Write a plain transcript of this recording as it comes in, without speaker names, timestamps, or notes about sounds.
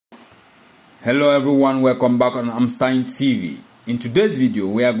Hello everyone, welcome back on Emstine TV. In today's video,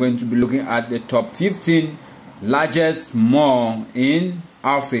 we are going to be looking at the top 15 largest malls in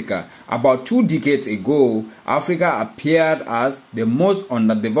Africa. About 2 decades ago, Africa appeared as the most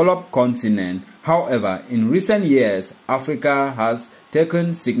underdeveloped continent. However, in recent years, Africa has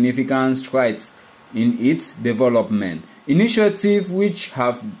taken significant strides in its development. Initiatives which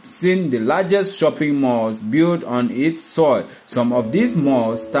have seen the largest shopping malls built on its soil. Some of these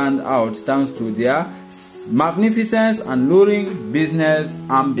malls stand out thanks to their magnificence and luring business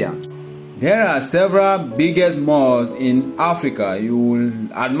ambience. There are several biggest malls in Africa you will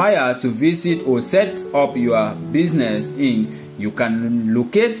admire to visit or set up your business in. You can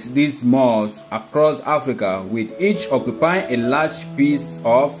locate these malls across Africa, with each occupying a large piece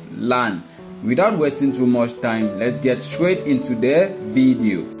of land. Without wasting too much time, let's get straight into the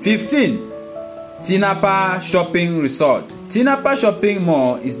video. 15. Tinapa Shopping Resort. Tinapa Shopping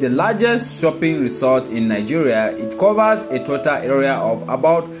Mall is the largest shopping resort in Nigeria. It covers a total area of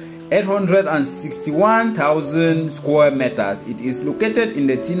about 861,000 square meters. It is located in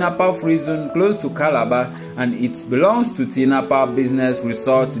the Tinapa Free Zone close to Calabar, and it belongs to Tinapa Business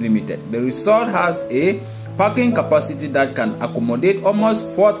Resort Limited. The resort has a parking capacity that can accommodate almost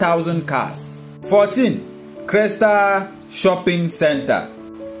 4,000 cars. 14. Cresta Shopping Center.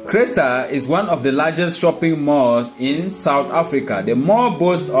 Cresta is one of the largest shopping malls in South Africa. The mall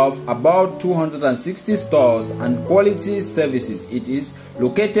boasts of about 260 stores and quality services. It is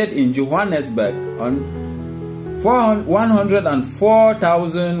located in Johannesburg on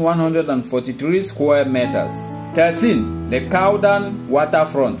 104,143 square meters. 13. The Cowden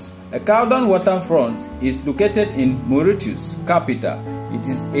Waterfront. The Cowden Waterfront is located in Mauritius, capital. It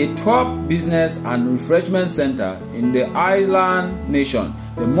is a top business and refreshment center in the island nation.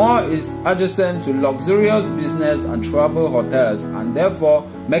 The mall is adjacent to luxurious business and travel hotels, and therefore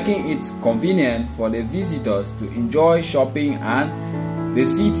making it convenient for the visitors to enjoy shopping and the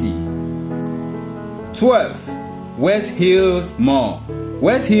city. 12. West Hills Mall.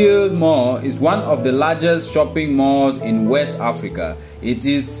 West Hills Mall is one of the largest shopping malls in West Africa. It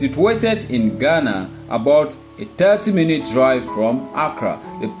is situated in Ghana, about a 30-minute drive from Accra.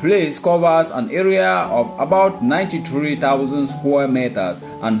 The place covers an area of about 93,000 square meters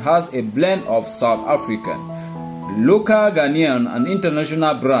and has a blend of South African, local Ghanaian and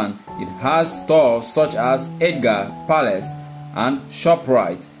international brand. It has stores such as Edgar, Palace and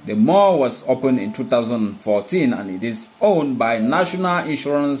ShopRite. The mall was opened in 2014 and it is owned by National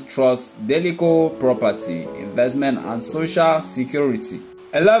Insurance Trust, Delico Property, Investment and Social Security.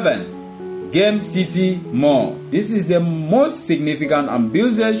 11. Game City Mall. This is the most significant and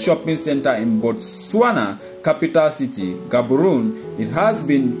busiest shopping center in Botswana capital city, Gaborone. It has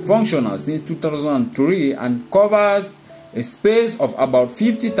been functional since 2003 and covers a space of about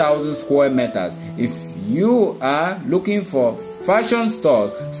 50,000 square meters. If you are looking for fashion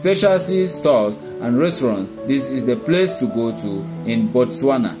stores, specialty stores and restaurants, this is the place to go to in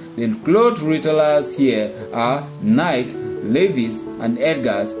Botswana. The clothes retailers here are Nike, Levi's and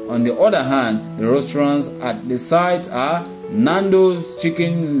Edgar's. On the other hand, the restaurants at the site are Nando's,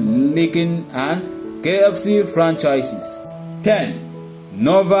 Chicken Licken and KFC franchises. 10.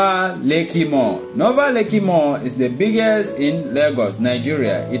 Nova Lekki Mall. Nova Lekki Mall is the biggest in Lagos,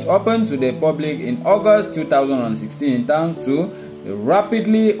 Nigeria. It opened to the public in August 2016 thanks to the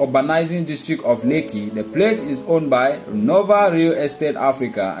rapidly urbanizing district of Lekki. The place is owned by Nova Real Estate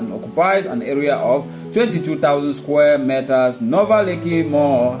Africa and occupies an area of 22,000 square meters. Nova Lekki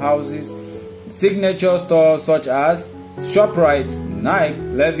Mall houses signature stores such as ShopRite, Nike,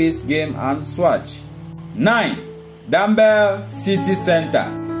 Levi's, Game and Swatch. 9. Dambe City Center.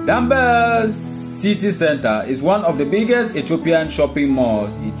 Dambe City Center is one of the biggest Ethiopian shopping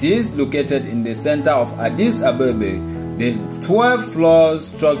malls. It is located in the center of Addis Ababa. The 12-floor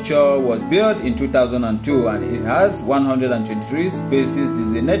structure was built in 2002 and it has 123 spaces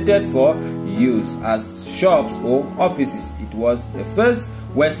designated for use as shops or offices. It was the first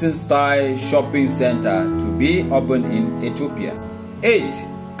Western-style shopping center to be opened in Ethiopia. 8.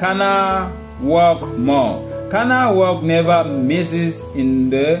 Kana Walk Mall. Kana Walk never misses in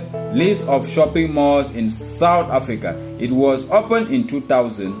the list of shopping malls in South Africa. It was opened in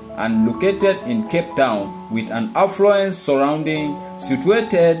 2000 and located in Cape Town with an affluent surrounding,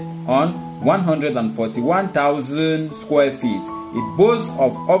 situated on 141,000 square feet. It boasts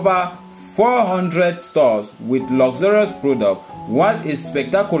of over 400 stores with luxurious products. What is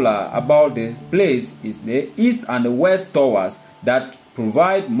spectacular about the place is the east and the west towers that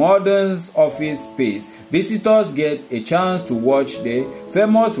provide modern office space. Visitors get a chance to watch the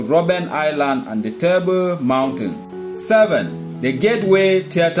famous Robben Island and the Table Mountain. 7. the Gateway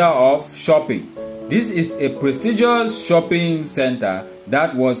Theatre of Shopping. This is a prestigious shopping center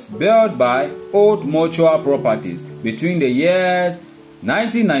that was built by Old Mutual Properties between the years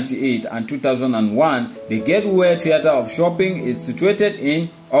 1998 and 2001. The Gateway Theatre of Shopping is situated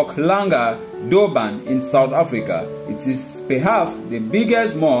in Oklanga, Durban in South Africa. It is perhaps the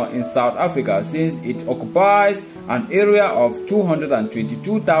biggest mall in South Africa since it occupies an area of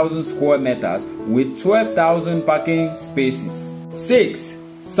 222,000 square meters with 12,000 parking spaces. 6.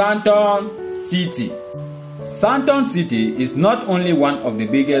 Sandton City. Sandton City is not only one of the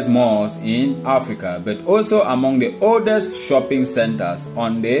biggest malls in Africa but also among the oldest shopping centers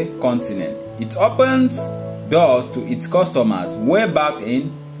on the continent. It opens doors to its customers way back in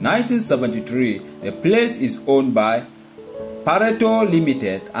 1973. The place is owned by Pareto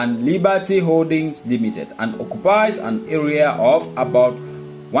Limited and Liberty Holdings Limited and occupies an area of about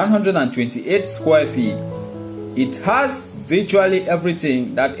 128 square feet. It has virtually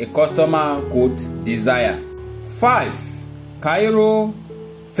everything that a customer could desire. 5. Cairo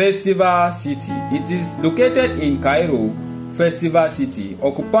Festival City. It is located in Cairo Festival City,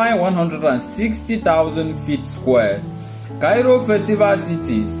 occupying 160,000 feet square. Cairo Festival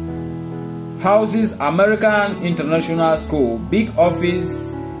City houses American International School, big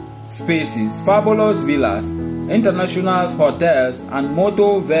office spaces, fabulous villas, international hotels, and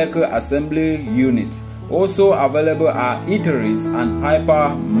motor vehicle assembly units. Also available are eateries and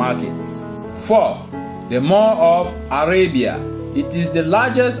hypermarkets. 4. The Mall of Arabia. It is the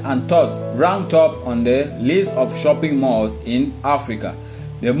largest and thus ranked top on the list of shopping malls in Africa.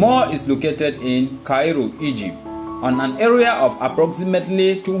 The mall is located in Cairo, Egypt, on an area of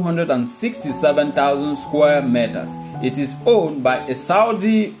approximately 267,000 square meters. It is owned by a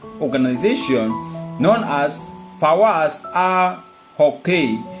Saudi organization known as Fawaz Al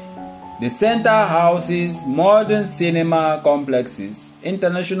Hockey. The center houses modern cinema complexes,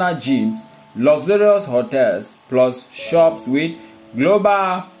 international gyms, luxurious hotels, plus shops with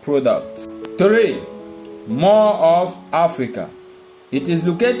global products. 3. Mall of Africa. It is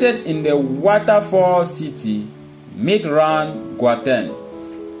located in the waterfall city, Midrand, Gauteng.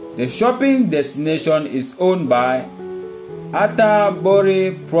 The shopping destination is owned by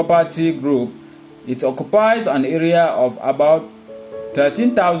Atterbury Property Group. It occupies an area of about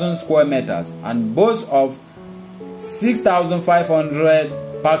 13,000 square meters and boasts of 6,500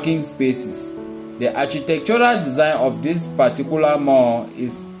 parking spaces. The architectural design of this particular mall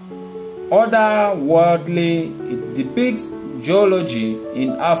is otherworldly. It depicts geology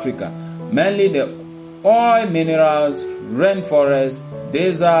in Africa, mainly the oil, minerals, rainforests,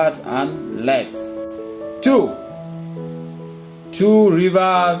 desert, and lakes. 2. Two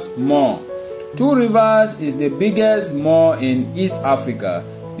Rivers Mall. Two Rivers is the biggest mall in East Africa.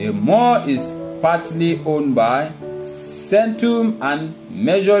 The mall is partly owned by Centum and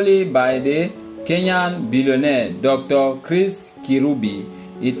majorly by the Kenyan billionaire Dr. Chris Kirubi.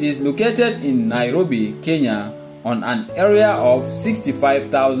 It is located in Nairobi, Kenya, on an area of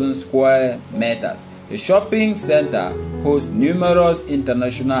 65,000 square meters. The shopping center hosts numerous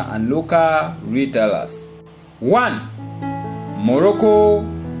international and local retailers. 1. Morocco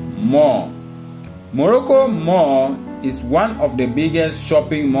Mall. Morocco Mall is one of the biggest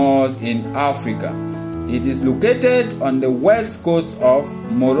shopping malls in Africa. It is located on the west coast of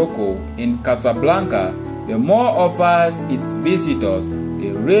Morocco in Casablanca. The mall offers its visitors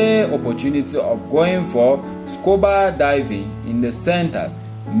the rare opportunity of going for scuba diving in the center's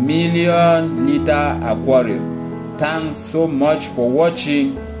million-liter aquarium. Thanks so much for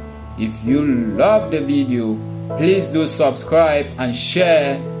watching. If you love the video, please do subscribe and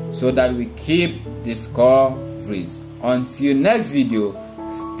share so that we keep discoveries. Until next video,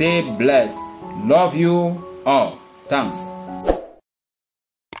 stay blessed. Love you all. Thanks.